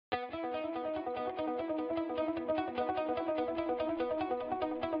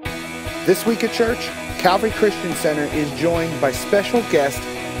This week at church, Calvary Christian Center is joined by special guest,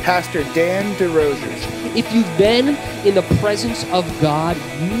 Pastor Dan DeRosiers. If you've been in the presence of God,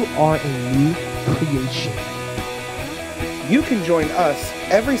 you are a new creation. You can join us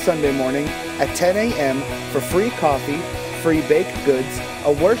every Sunday morning at 10 a.m. for free coffee, free baked goods,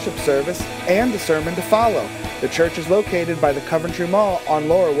 a worship service, and a sermon to follow. The church is located by the Coventry Mall on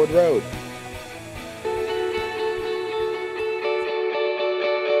Laurelwood Road.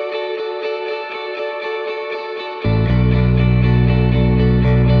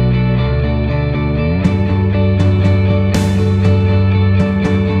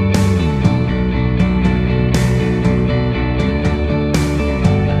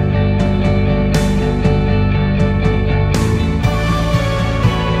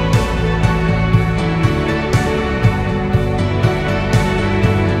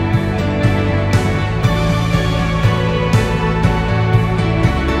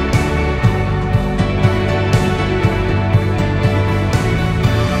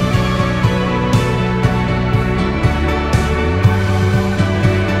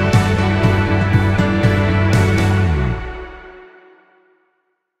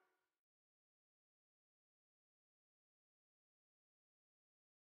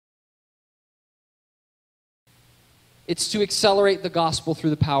 It's to accelerate the gospel through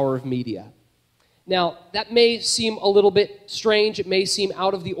the power of media. Now, that may seem a little bit strange. It may seem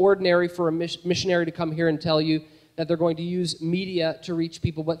out of the ordinary for a missionary to come here and tell you that they're going to use media to reach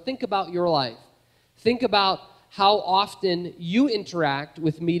people. But think about your life. Think about how often you interact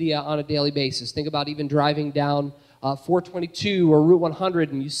with media on a daily basis. Think about even driving down 422 or Route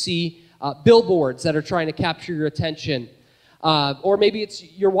 100 and you see billboards that are trying to capture your attention. Or maybe it's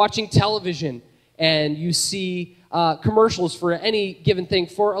you're watching television and you see commercials for any given thing.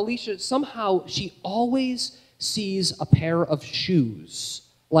 For Alicia, somehow she always sees a pair of shoes.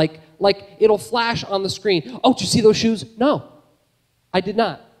 Like it'll flash on the screen. Oh, did you see those shoes? No, I did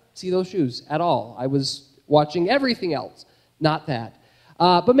not see those shoes at all. I was watching everything else, not that.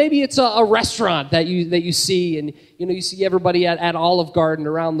 But maybe it's a restaurant that you see, and you see everybody at Olive Garden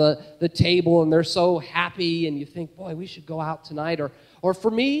around the table, and they're so happy, and you think, boy, we should go out tonight. Or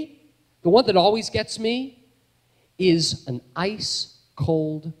for me, the one that always gets me is an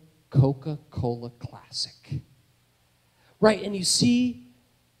ice-cold Coca-Cola Classic. Right, and you see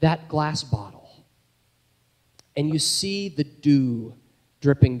that glass bottle, and you see the dew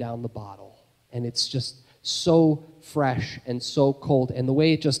dripping down the bottle, and it's just so fresh and so cold, and the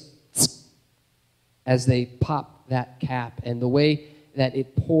way it just, as they pop that cap, and the way that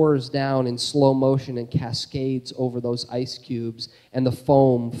it pours down in slow motion and cascades over those ice cubes, and the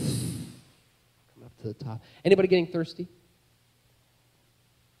foam to the top. Anybody getting thirsty?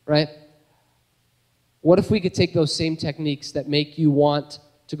 Right? What if we could take those same techniques that make you want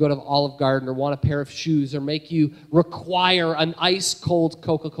to go to Olive Garden or want a pair of shoes or make you require an ice-cold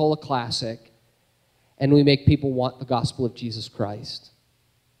Coca-Cola Classic, and we make people want the gospel of Jesus Christ?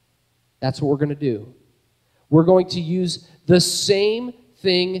 That's what we're going to do. We're going to use the same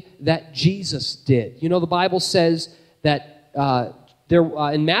thing that Jesus did. You know, the Bible says that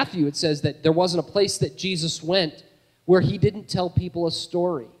in Matthew, it says that there wasn't a place that Jesus went where he didn't tell people a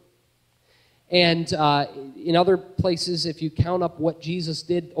story. And in other places, if you count up what Jesus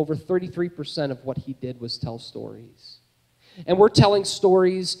did, over 33% of what he did was tell stories. And we're telling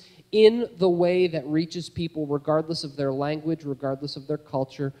stories in the way that reaches people regardless of their language, regardless of their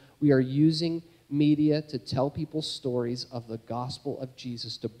culture. We are using media to tell people stories of the gospel of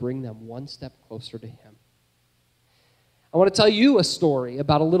Jesus to bring them one step closer to him. I want to tell you a story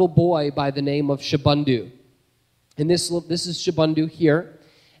about a little boy by the name of Shubundu. And this is Shubundu here.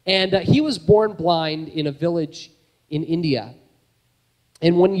 And he was born blind in a village in India.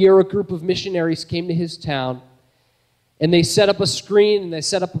 And one year a group of missionaries came to his town, and they set up a screen, and they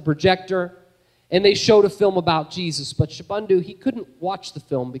set up a projector, and they showed a film about Jesus. But Shubundu, he couldn't watch the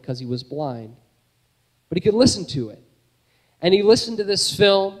film because he was blind. But he could listen to it. And he listened to this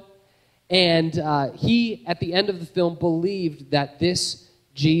film, and he, at the end of the film, believed that this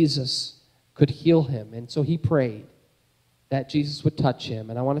Jesus could heal him. And so he prayed that Jesus would touch him.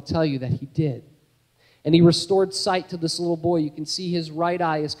 And I want to tell you that he did. And he restored sight to this little boy. You can see his right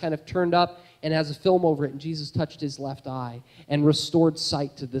eye is kind of turned up and has a film over it. And Jesus touched his left eye and restored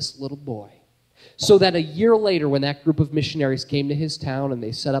sight to this little boy. So that a year later, when that group of missionaries came to his town and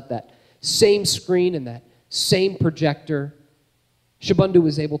they set up that same screen and that same projector, Shubundu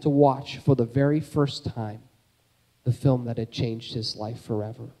was able to watch for the very first time the film that had changed his life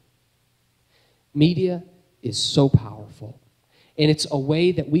forever. Media is so powerful. And it's a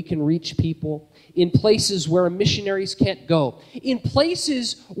way that we can reach people in places where missionaries can't go, in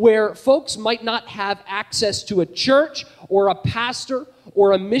places where folks might not have access to a church or a pastor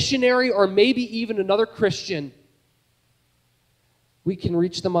or a missionary or maybe even another Christian. We can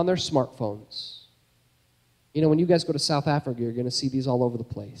reach them on their smartphones. You know, when you guys go to South Africa, you're going to see these all over the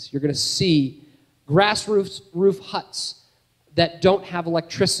place. You're going to see grass roof huts that don't have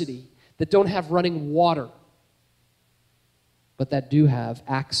electricity, that don't have running water, but that do have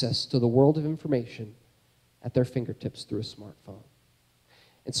access to the world of information at their fingertips through a smartphone.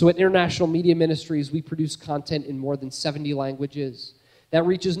 And so at International Media Ministries, we produce content in more than 70 languages that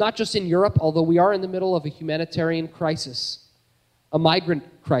reaches not just in Europe, although we are in the middle of a humanitarian crisis, a migrant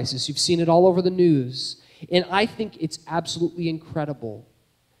crisis. You've seen it all over the news. And I think it's absolutely incredible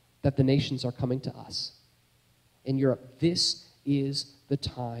that the nations are coming to us in Europe. This is the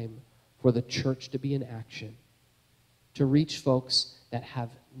time for the church to be in action, to reach folks that have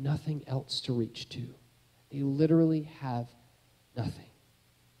nothing else to reach to. They literally have nothing.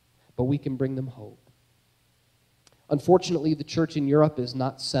 But we can bring them hope. Unfortunately, the church in Europe is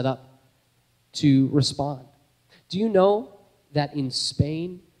not set up to respond. Do you know that in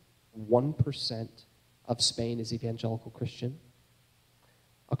Spain, 1% of Spain is evangelical Christian?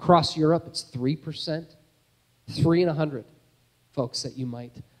 Across Europe, it's 3%. 3 in 100 folks that you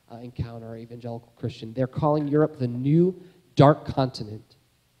might encounter are evangelical Christian. They're calling Europe the new dark continent.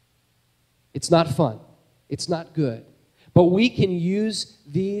 It's not fun. It's not good. But we can use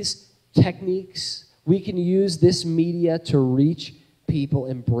these techniques, we can use this media to reach people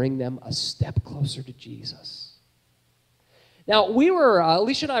and bring them a step closer to Jesus. Now,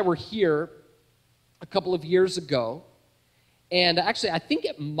 Alicia and I were here a couple of years ago, and actually I think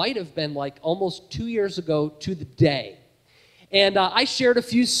it might have been like almost 2 years ago to the day. And I shared a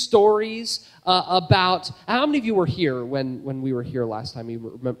few stories about, how many of you were here when we were here last time?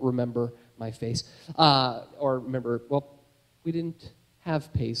 You remember my face? Or remember, well, we didn't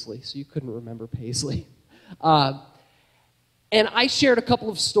have Paisley, so you couldn't remember Paisley. And I shared a couple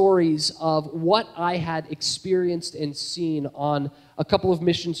of stories of what I had experienced and seen on a couple of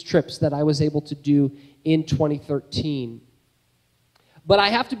missions trips that I was able to do in 2013. But I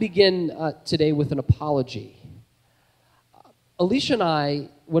have to begin today with an apology. Alicia and I,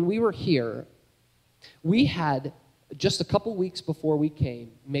 when we were here, we had, just a couple weeks before we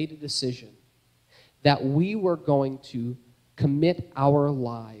came, made a decision that we were going to commit our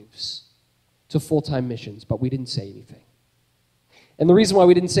lives to full-time missions, but we didn't say anything. And the reason why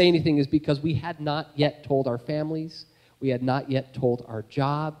we didn't say anything is because we had not yet told our families, we had not yet told our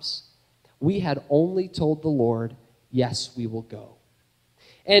jobs, we had only told the Lord, yes, we will go.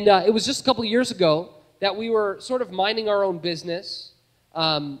 And it was just a couple of years ago that we were sort of minding our own business.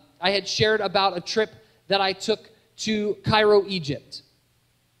 I had shared about a trip that I took to Cairo, Egypt.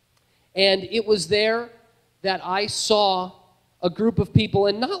 And it was there that I saw a group of people,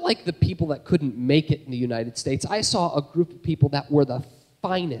 and not like the people that couldn't make it in the United States. I saw a group of people that were the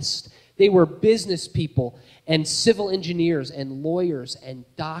finest. They were business people and civil engineers and lawyers and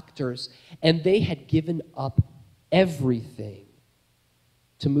doctors, and they had given up everything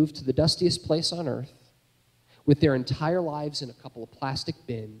to move to the dustiest place on earth with their entire lives in a couple of plastic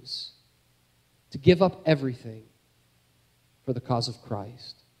bins, to give up everything for the cause of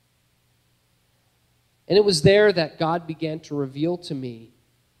Christ. And it was there that God began to reveal to me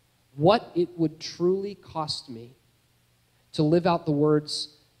what it would truly cost me to live out the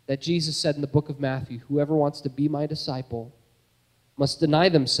words that Jesus said in the book of Matthew, whoever wants to be my disciple must deny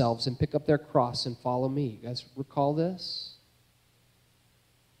themselves and pick up their cross and follow me. You guys recall this?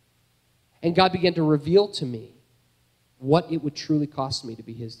 And God began to reveal to me what it would truly cost me to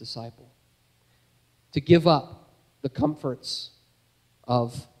be his disciple. To give up the comforts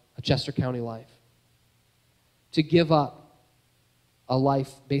of a Chester County life. To give up a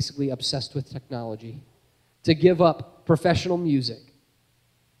life basically obsessed with technology. To give up professional music.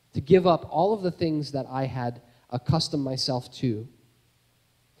 To give up all of the things that I had accustomed myself to.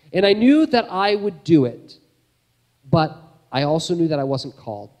 And I knew that I would do it, but I also knew that I wasn't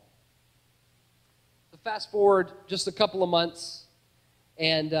called. So fast forward just a couple of months,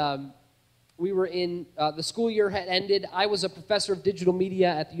 and we were in, the school year had ended. I was a professor of digital media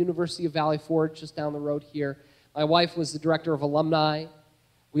at the University of Valley Forge, just down the road here. My wife was the director of alumni.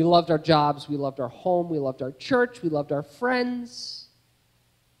 We loved our jobs. We loved our home. We loved our church. We loved our friends.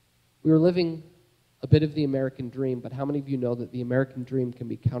 We were living a bit of the American dream, but how many of you know that the American dream can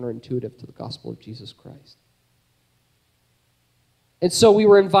be counterintuitive to the gospel of Jesus Christ? And so we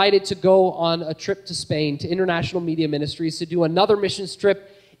were invited to go on a trip to Spain, to International Media Ministries, to do another missions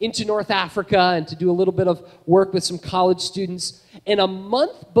trip into North Africa and to do a little bit of work with some college students. And a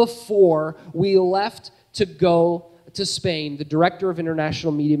month before we left to go to Spain, the director of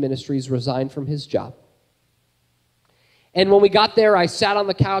International Media Ministries resigned from his job. And when we got there, I sat on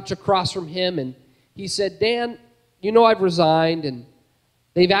the couch across from him, and he said, Dan, you know I've resigned, and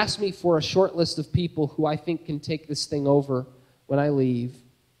they've asked me for a short list of people who I think can take this thing over when I leave.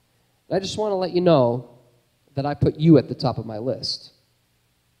 And I just want to let you know that I put you at the top of my list.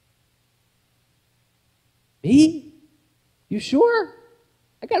 Me? You sure?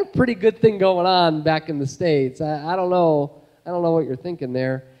 I got a pretty good thing going on back in the States. I don't know. I don't know what you're thinking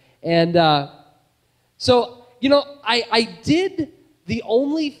there. And so, you know, I did the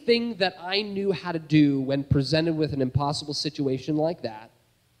only thing that I knew how to do when presented with an impossible situation like that.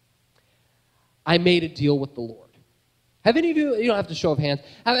 I made a deal with the Lord. Have any of you, you don't have to show of hands,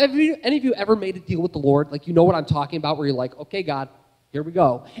 have any of you ever made a deal with the Lord? Like, you know what I'm talking about, where you're like, okay, God, here we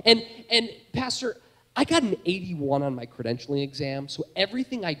go. And Pastor, I got an 81 on my credentialing exam, so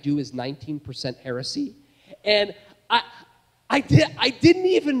everything I do is 19% heresy. And I didn't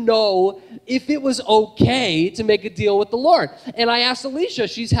even know if it was okay to make a deal with the Lord. And I asked Alicia,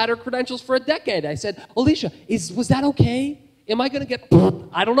 she's had her credentials for a decade. I said, Alicia, was that okay? Am I going to get,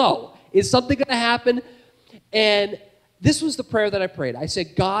 I don't know. Is something going to happen? And this was the prayer that I prayed. I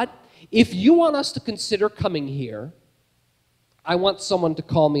said, God, if you want us to consider coming here, I want someone to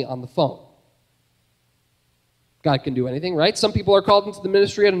call me on the phone. God can do anything, right? Some people are called into the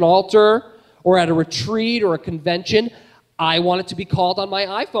ministry at an altar or at a retreat or a convention. I want it to be called on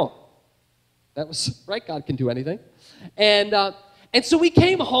my iPhone. That was, right? God can do anything. And so we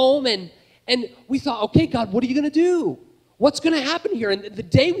came home and we thought, okay, God, what are you going to do? What's going to happen here? And the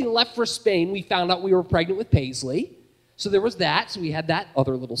day we left for Spain, we found out we were pregnant with Paisley. So there was that. So we had that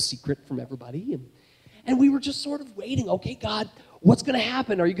other little secret from everybody. And we were just sort of waiting. Okay, God, what's going to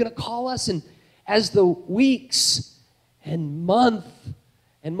happen? Are you going to call us? And as the weeks and month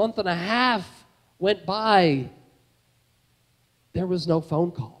and a half went by, there was no phone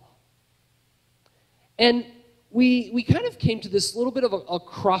call. And we kind of came to this little bit of a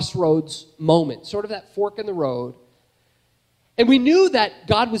crossroads moment, sort of that fork in the road. And we knew that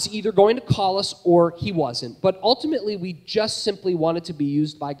God was either going to call us or he wasn't. But ultimately, we just simply wanted to be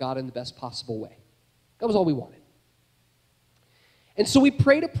used by God in the best possible way. That was all we wanted. And so we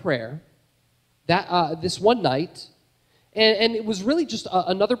prayed a prayer that this one night, and it was really just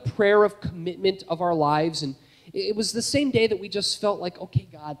another prayer of commitment of our lives. And it was the same day that we just felt like, okay,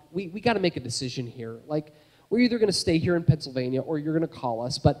 God, we got to make a decision here. Like, we're either going to stay here in Pennsylvania or you're going to call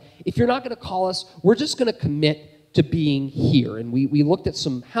us. But if you're not going to call us, we're just going to commit to being here. And we looked at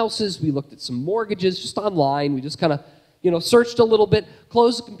some houses, we looked at some mortgages just online. We just kind of, searched a little bit,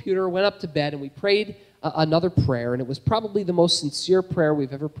 closed the computer, went up to bed, and we prayed another prayer. And it was probably the most sincere prayer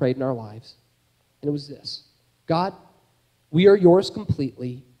we've ever prayed in our lives. And it was this: God, we are yours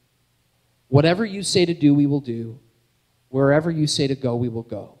completely. Whatever you say to do, we will do. Wherever you say to go, we will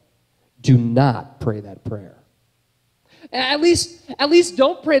go. Do not pray that prayer. At least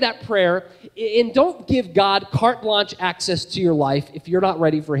don't pray that prayer, and don't give God carte blanche access to your life if you're not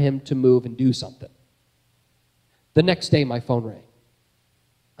ready for him to move and do something. The next day, my phone rang.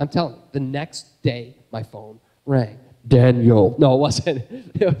 I'm telling you, the next day, my phone rang. Daniel. No, it wasn't.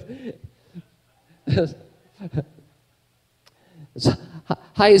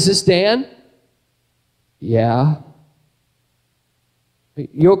 Hi, is this Dan? Yeah.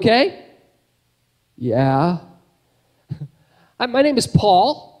 You okay? Yeah. My name is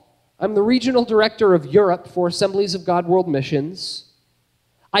Paul. I'm the regional director of Europe for Assemblies of God World Missions.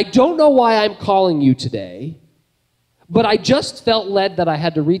 I don't know why I'm calling you today, but I just felt led that I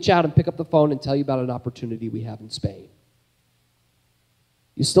had to reach out and pick up the phone and tell you about an opportunity we have in Spain.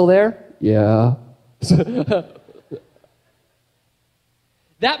 You still there? Yeah.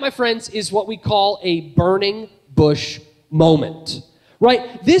 That, my friends, is what we call a burning bush moment.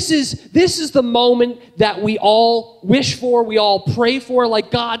 Right? This is the moment that we all wish for, we all pray for. Like,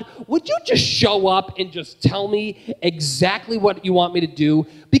 God, would you just show up and just tell me exactly what you want me to do?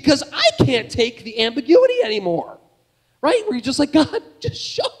 Because I can't take the ambiguity anymore. Right? Where you're just like, God, just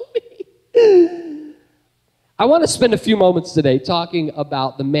show me. I want to spend a few moments today talking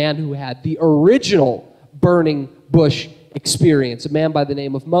about the man who had the original burning bush experience, a man by the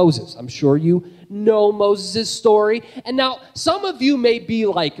name of Moses. I'm sure you know Moses' story. And now, some of you may be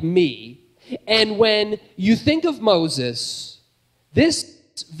like me, and when you think of Moses, this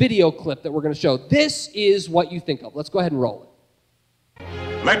video clip that we're going to show, this is what you think of. Let's go ahead and roll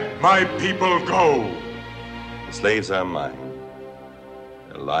it. Let my people go. The slaves are mine.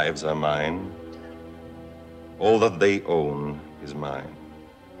 Their lives are mine. All that they own is mine.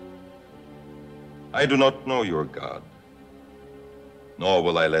 I do not know your God, nor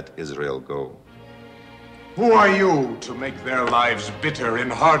will I let Israel go. Who are you to make their lives bitter in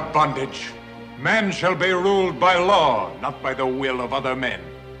hard bondage? Man shall be ruled by law, not by the will of other men.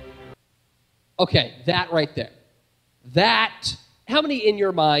 Okay, that right there. That, how many in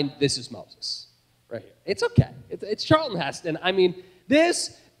your mind, this is Moses? Right here. It's okay. It's Charlton Heston. I mean,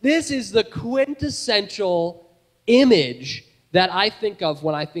 this is the quintessential image that I think of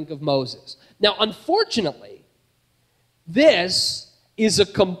when I think of Moses. Now, unfortunately, this is a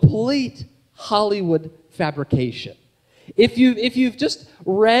complete Hollywood fabrication. If you've just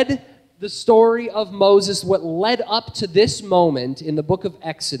read the story of Moses, what led up to this moment in the book of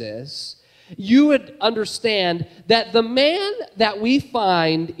Exodus, you would understand that the man that we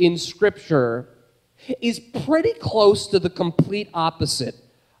find in Scripture is pretty close to the complete opposite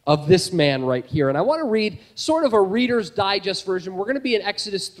of this man right here. And I want to read sort of a Reader's Digest version. We're going to be in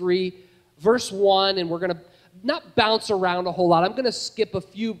Exodus 3, verse 1, and we're going to not bounce around a whole lot. I'm going to skip a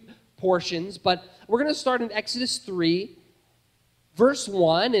few portions, but we're going to start in Exodus 3, verse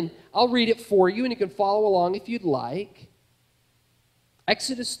 1, and I'll read it for you, and you can follow along if you'd like.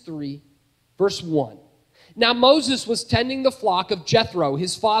 Exodus 3, verse 1. Now Moses was tending the flock of Jethro,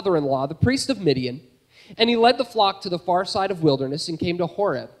 his father-in-law, the priest of Midian, and he led the flock to the far side of wilderness and came to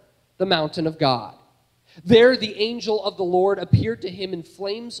Horeb, the mountain of God. There the angel of the Lord appeared to him in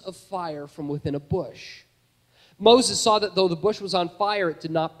flames of fire from within a bush. Moses saw that though the bush was on fire, it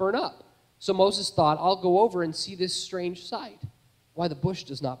did not burn up. So Moses thought, I'll go over and see this strange sight, why the bush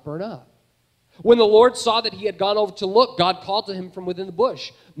does not burn up. When the Lord saw that he had gone over to look, God called to him from within the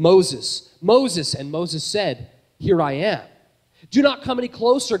bush, Moses, Moses. And Moses said, Here I am. Do not come any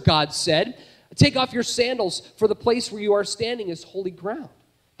closer, God said. Take off your sandals, for the place where you are standing is holy ground.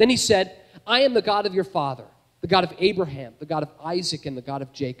 Then he said, I am the God of your father, the God of Abraham, the God of Isaac, and the God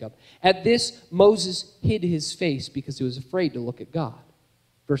of Jacob. At this, Moses hid his face because he was afraid to look at God.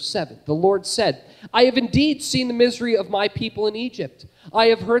 Verse 7, the Lord said, I have indeed seen the misery of my people in Egypt. I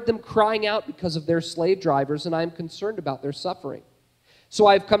have heard them crying out because of their slave drivers, and I am concerned about their suffering. So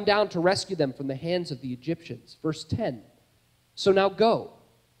I have come down to rescue them from the hands of the Egyptians. Verse 10, so now go.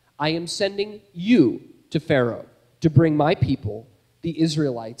 I am sending you to Pharaoh to bring my people, the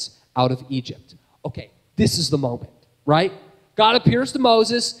Israelites, out of Egypt. Okay, this is the moment, right? God appears to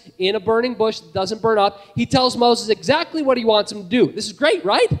Moses in a burning bush that doesn't burn up. He tells Moses exactly what he wants him to do. This is great,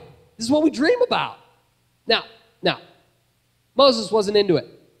 right? This is what we dream about. Now, Moses wasn't into it.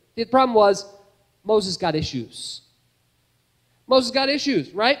 The problem was, Moses got issues. Moses got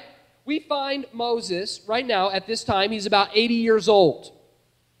issues, right? We find Moses right now at this time, he's about 80 years old.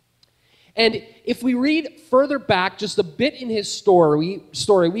 And if we read further back just a bit in his story,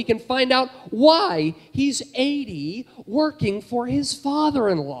 we can find out why he's 80 working for his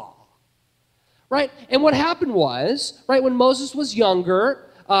father-in-law, right? And what happened was, right, when Moses was younger,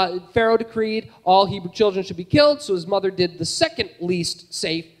 Pharaoh decreed all Hebrew children should be killed, so his mother did the second least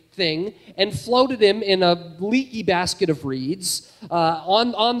safe thing and floated him in a leaky basket of reeds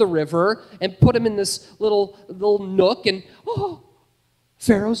on the river and put him in this little nook, and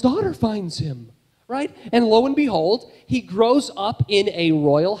Pharaoh's daughter finds him, right? And lo and behold, he grows up in a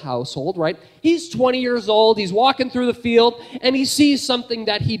royal household, right? He's 20 years old, he's walking through the field, and he sees something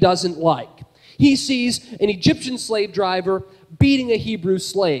that he doesn't like. He sees an Egyptian slave driver beating a Hebrew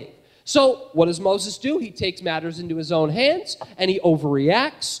slave. So what does Moses do? He takes matters into his own hands, and he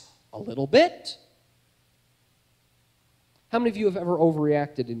overreacts a little bit. How many of you have ever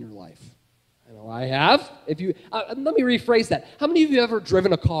overreacted in your life? I know I have. If you, let me rephrase that. How many of you have ever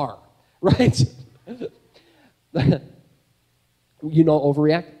driven a car, right? You know,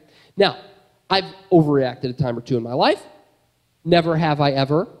 overreact. Now, I've overreacted a time or two in my life. Never have I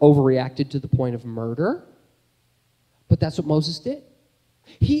ever overreacted to the point of murder. But that's what Moses did.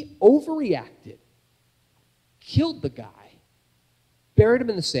 He overreacted, killed the guy, buried him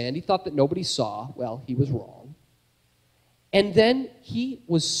in the sand. He thought that nobody saw. Well, he was wrong. And then he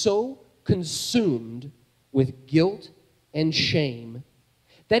was so consumed with guilt and shame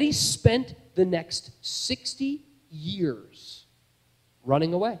that he spent the next 60 years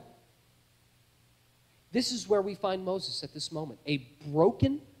running away. This is where we find Moses at this moment, a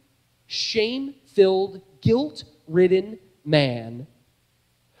broken, shame-filled, guilt-ridden man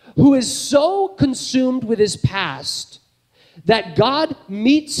who is so consumed with his past that God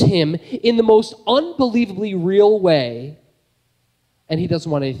meets him in the most unbelievably real way, and he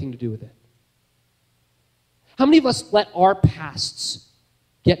doesn't want anything to do with it. How many of us let our pasts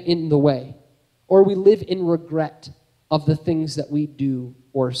get in the way, or we live in regret of the things that we do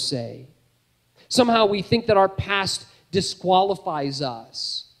or say? Somehow we think that our past disqualifies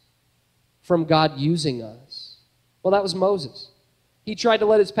us. from God using us? Well, that was Moses. He tried to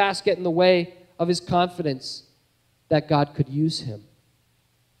let his past get in the way of his confidence that God could use him.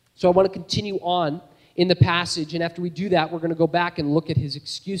 So I want to continue on in the passage, and after we do that, we're going to go back and look at his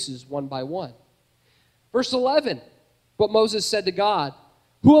excuses one by one. Verse 11, what Moses said to God,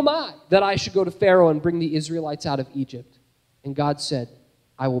 "Who am I that I should go to Pharaoh and bring the Israelites out of Egypt?" And God said,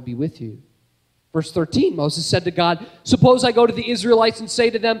 "I will be with you." Verse 13, Moses said to God, "Suppose I go to the Israelites and say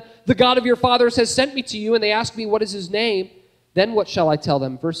to them, 'The God of your fathers has sent me to you,' and they ask me, 'What is his name?' Then what shall I tell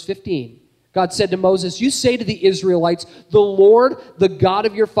them?" Verse 15, God said to Moses, "You say to the Israelites, 'The Lord, the God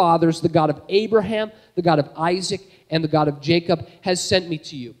of your fathers, the God of Abraham, the God of Isaac, and the God of Jacob, has sent me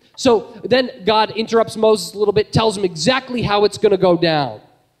to you.'" So then God interrupts Moses a little bit, tells him exactly how it's going to go down.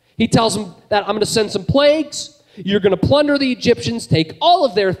 He tells him that I'm going to send some plagues, you're going to plunder the Egyptians, take all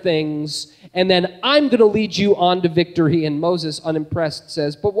of their things, and then I'm going to lead you on to victory. And Moses, unimpressed,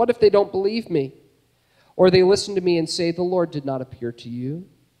 says, "But what if they don't believe me? Or they listen to me and say, 'The Lord did not appear to you?'"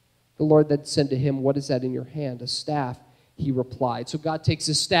 The Lord then said to him, "What is that in your hand?" "A staff," he replied. So God takes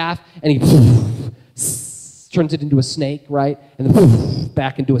his staff and he turns it into a snake, right? And then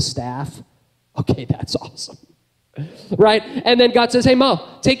back into a staff. Okay, that's awesome. Right? And then God says, "Hey, Mo,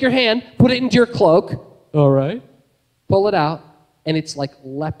 take your hand, put it into your cloak." All right. Pull it out, and it's like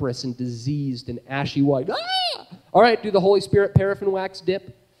leprous and diseased and ashy white. Ah! All right, do the Holy Spirit paraffin wax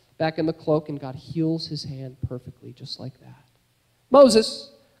dip back in the cloak, and God heals his hand perfectly, just like that.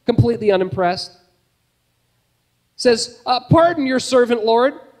 Moses, completely unimpressed, says, "Pardon your servant,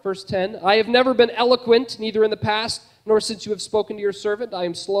 Lord." Verse 10, "I have never been eloquent, neither in the past, nor since you have spoken to your servant. I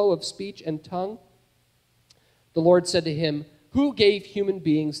am slow of speech and tongue." The Lord said to him, "Who gave human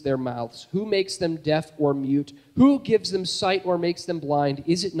beings their mouths? Who makes them deaf or mute? Who gives them sight or makes them blind?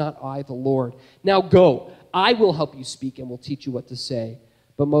 Is it not I, the Lord? Now go, I will help you speak and will teach you what to say."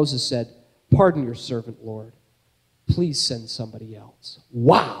 But Moses said, "Pardon your servant, Lord. Please send somebody else."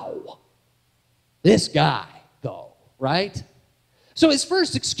 Wow. This guy, though, right? So his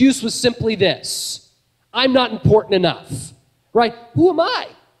first excuse was simply this: I'm not important enough, right? Who am I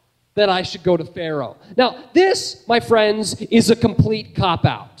that I should go to Pharaoh? Now, this, my friends, is a complete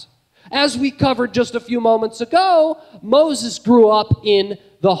cop-out. As we covered just a few moments ago, Moses grew up in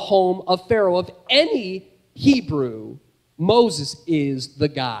the home of Pharaoh. Of any Hebrew, Moses is the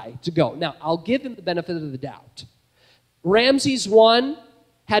guy to go. Now, I'll give him the benefit of the doubt. Ramses I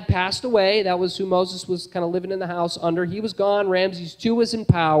had passed away. That was who Moses was kind of living in the house under. He was gone. Ramses II was in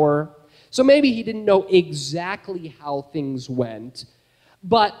power. So maybe he didn't know exactly how things went,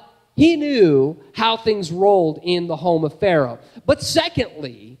 but he knew how things rolled in the home of Pharaoh. But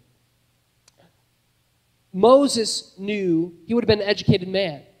secondly, Moses knew he would have been an educated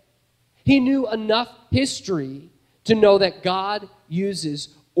man. He knew enough history to know that God uses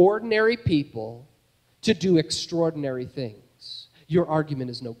ordinary people to do extraordinary things. Your argument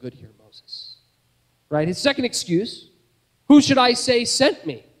is no good here, Moses. Right? His second excuse, who should I say sent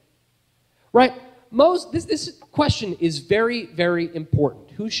me? Right? This question is very, very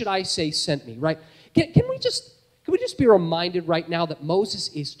important. Who should I say sent me? Right? Can we just be reminded right now that Moses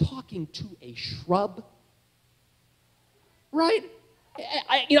is talking to a shrub? Right?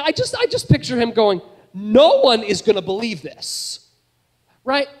 I just picture him going, no one is going to believe this.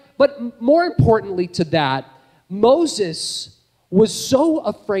 Right? But more importantly to that, Moses was so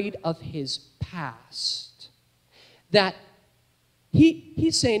afraid of his past that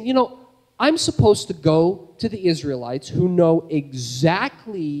he's saying, I'm supposed to go to the Israelites who know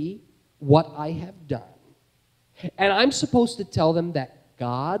exactly what I have done. And I'm supposed to tell them that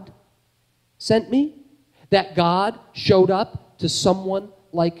God sent me, that God showed up to someone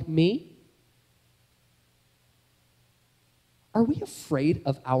like me. Are we afraid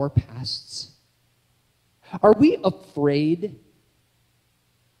of our pasts? Are we afraid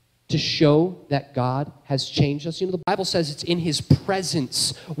to show that God has changed us? The Bible says it's in his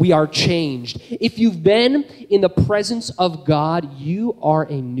presence we are changed. If you've been in the presence of God, you are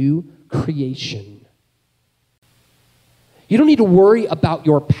a new creation. You don't need to worry about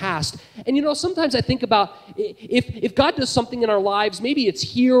your past. And sometimes I think about if God does something in our lives, maybe it's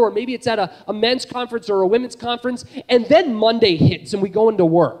here or maybe it's at a men's conference or a women's conference, and then Monday hits and we go into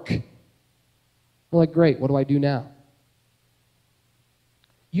work. We're like, great, what do I do now?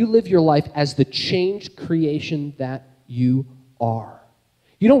 You live your life as the changed creation that you are.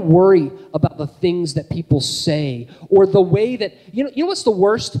 You don't worry about the things that people say or the way that, you know what's the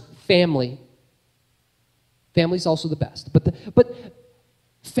worst? Family. Family's also the best. But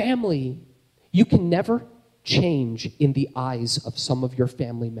family, you can never change in the eyes of some of your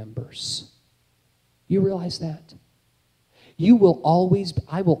family members. You realize that?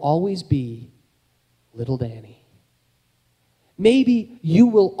 I will always be little Danny. Maybe you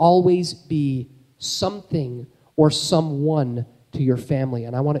will always be something or someone to your family.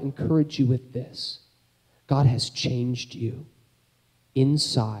 And I want to encourage you with this. God has changed you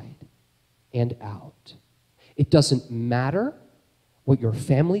inside and out. It doesn't matter what your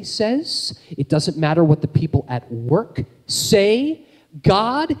family says. It doesn't matter what the people at work say.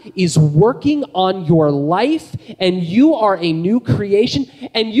 God is working on your life, and you are a new creation,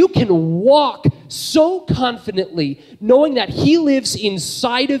 and you can walk so confidently knowing that He lives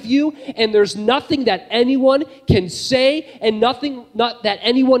inside of you, and there's nothing that anyone can say and nothing that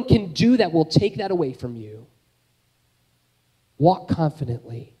anyone can do that will take that away from you. Walk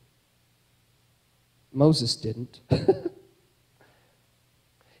confidently. Moses didn't.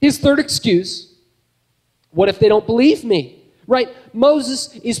 His third excuse, what if they don't believe me? Right?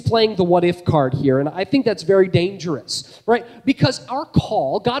 Moses is playing the what if card here, and I think that's very dangerous, right? Because our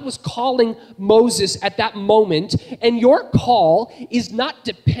call, God was calling Moses at that moment, and your call is not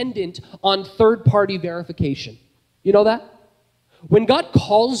dependent on third-party verification. You know that? When God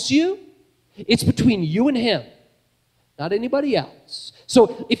calls you, it's between you and Him, not anybody else.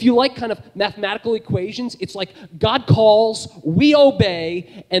 So if you like kind of mathematical equations, it's like God calls, we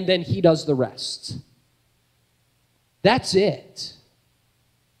obey, and then He does the rest. That's it.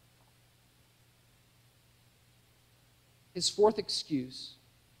 His fourth excuse,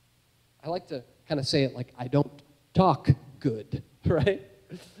 I like to kind of say it like, I don't talk good, right?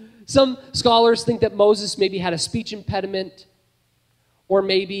 Some scholars think that Moses maybe had a speech impediment, or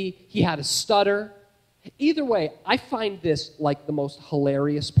maybe he had a stutter. Either way, I find this like the most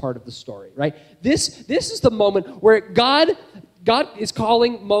hilarious part of the story, right? This is the moment where God is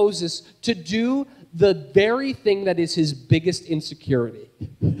calling Moses to do the very thing that is his biggest insecurity.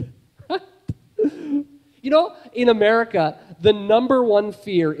 You know, in America, the number one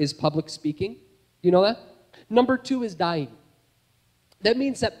fear is public speaking. You know that? Number two is dying. That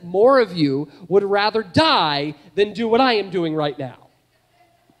means that more of you would rather die than do what I am doing right now.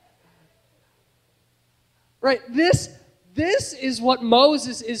 Right? This is what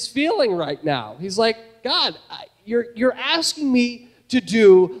Moses is feeling right now. He's like, God, you're asking me to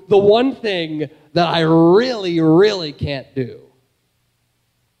do the one thing that I really, really can't do.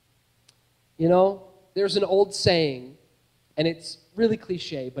 You know, there's an old saying, and it's really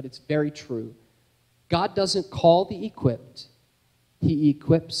cliche, but it's very true. God doesn't call the equipped, He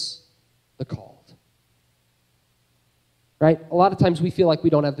equips the called. Right? A lot of times we feel like we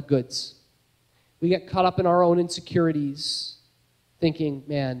don't have the goods. We get caught up in our own insecurities, thinking,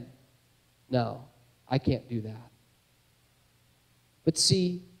 man, no, I can't do that. But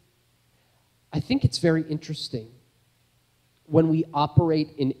see, I think it's very interesting when we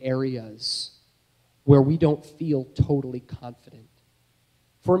operate in areas where we don't feel totally confident.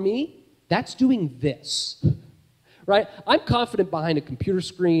 For me, that's doing this, right? I'm confident behind a computer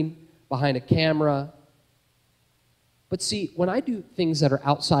screen, behind a camera. But see, when I do things that are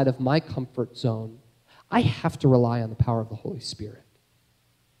outside of my comfort zone, I have to rely on the power of the Holy Spirit.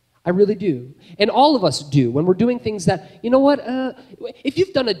 I really do. And all of us do. When we're doing things that, you know what, if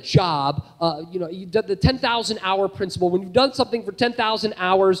you've done a job, you've done the 10,000 hour principle. When you've done something for 10,000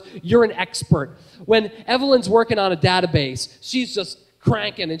 hours, you're an expert. When Evelyn's working on a database, she's just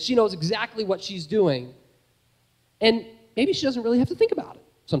cranking and she knows exactly what she's doing. And maybe she doesn't really have to think about it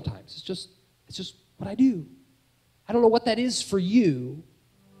sometimes. It's just what I do. I don't know what that is for you.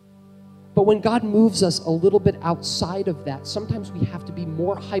 But when God moves us a little bit outside of that, sometimes we have to be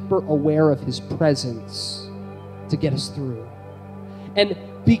more hyper-aware of His presence to get us through. And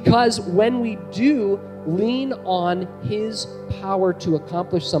because when we do lean on His power to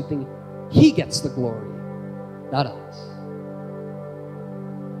accomplish something, He gets the glory, not us.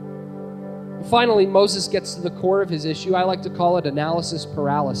 And finally, Moses gets to the core of his issue. I like to call it analysis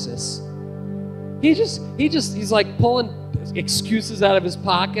paralysis. He's like pulling excuses out of his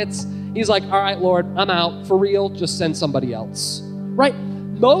pockets. He's like, all right, Lord, I'm out. For real, just send somebody else. Right?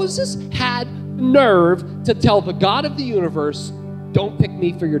 Moses had nerve to tell the God of the universe, don't pick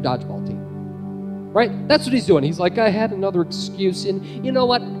me for your dodgeball team. Right? That's what he's doing. He's like, I had another excuse, and you know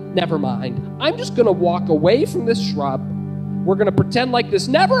what? Never mind. I'm just going to walk away from this shrub. We're going to pretend like this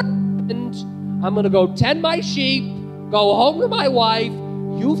never happened. I'm going to go tend my sheep, go home to my wife.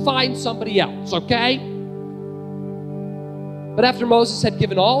 You find somebody else, okay? But after Moses had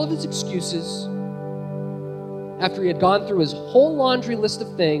given all of his excuses, after he had gone through his whole laundry list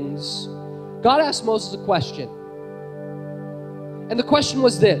of things, God asked Moses a question. And the question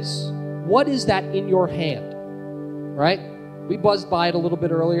was this: what is that in your hand? Right? We buzzed by it a little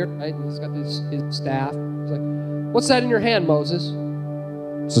bit earlier, right? And he's got his staff. He's like, What's that in your hand, Moses?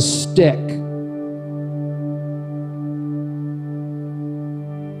 It's a stick.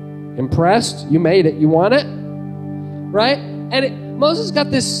 Impressed? You made it. You want it? Right? And Moses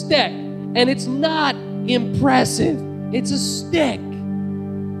got this stick, and it's not impressive. It's a stick.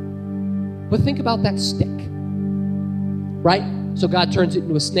 But think about that stick. Right? So God turns it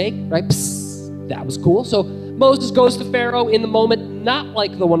into a snake, right? Psst, that was cool. So Moses goes to Pharaoh in the moment, not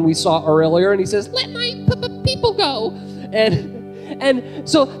like the one we saw earlier, and he says, let my people go. And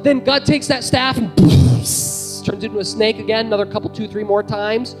so then God takes that staff and turns it into a snake again, another couple, 2, 3 more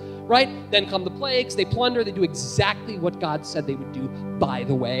times, right? Then come the plagues, they plunder, they do exactly what God said they would do, by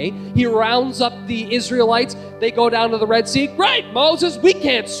the way. He rounds up the Israelites, they go down to the Red Sea. Great, Moses, we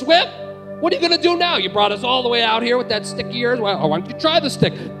can't swim. What are you going to do now? You brought us all the way out here with that stick of yours. Well, why don't you try the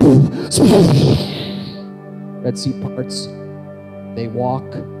stick? Red Sea parts. They walk,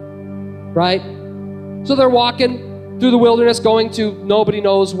 right? So they're walking through the wilderness, going to nobody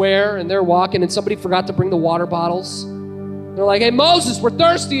knows where, and they're walking, and somebody forgot to bring the water bottles. They're like, hey, Moses, we're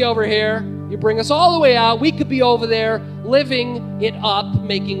thirsty over here. You bring us all the way out. We could be over there living it up,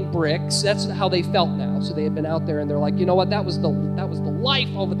 making bricks. That's how they felt now. So they had been out there, and they're like, you know what? That was the life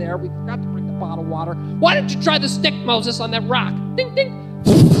over there. We forgot to bring the bottled water. Why don't you try the stick, Moses, on that rock? Ding, ding.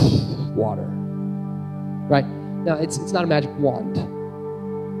 Water. Right? Now, it's not a magic wand.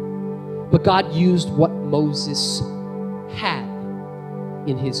 But God used what Moses had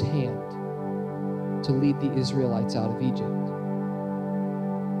in his hand to lead the Israelites out of Egypt.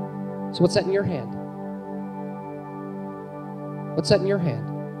 So what's that in your hand? What's that in your hand?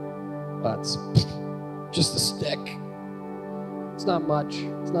 Well, it's just a stick. It's not much.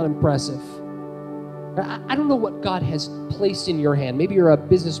 It's not impressive. I don't know what God has placed in your hand. Maybe you're a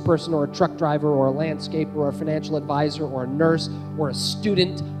business person or a truck driver or a landscaper or a financial advisor or a nurse or a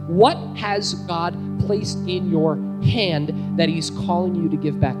student. What has God placed in your hand that he's calling you to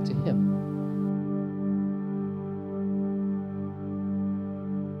give back to him?